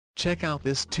Check out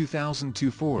this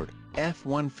 2002 Ford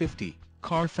F-150.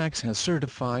 Carfax has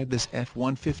certified this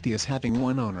F-150 as having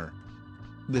one owner.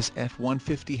 This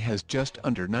F-150 has just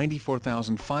under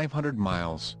 94,500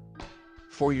 miles.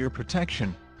 For your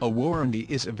protection, a warranty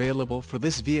is available for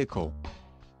this vehicle.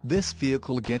 This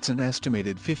vehicle gets an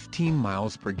estimated 15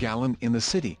 miles per gallon in the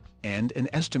city, and an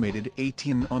estimated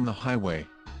 18 on the highway.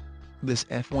 This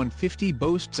F-150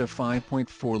 boasts a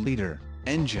 5.4-liter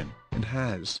engine, and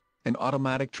has an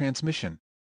automatic transmission.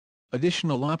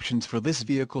 Additional options for this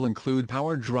vehicle include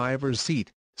power driver's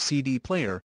seat, CD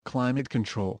player, climate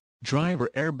control, driver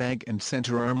airbag and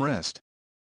center armrest.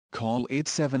 Call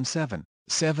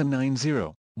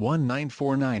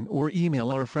 877-790-1949 or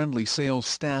email our friendly sales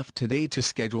staff today to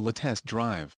schedule a test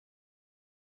drive.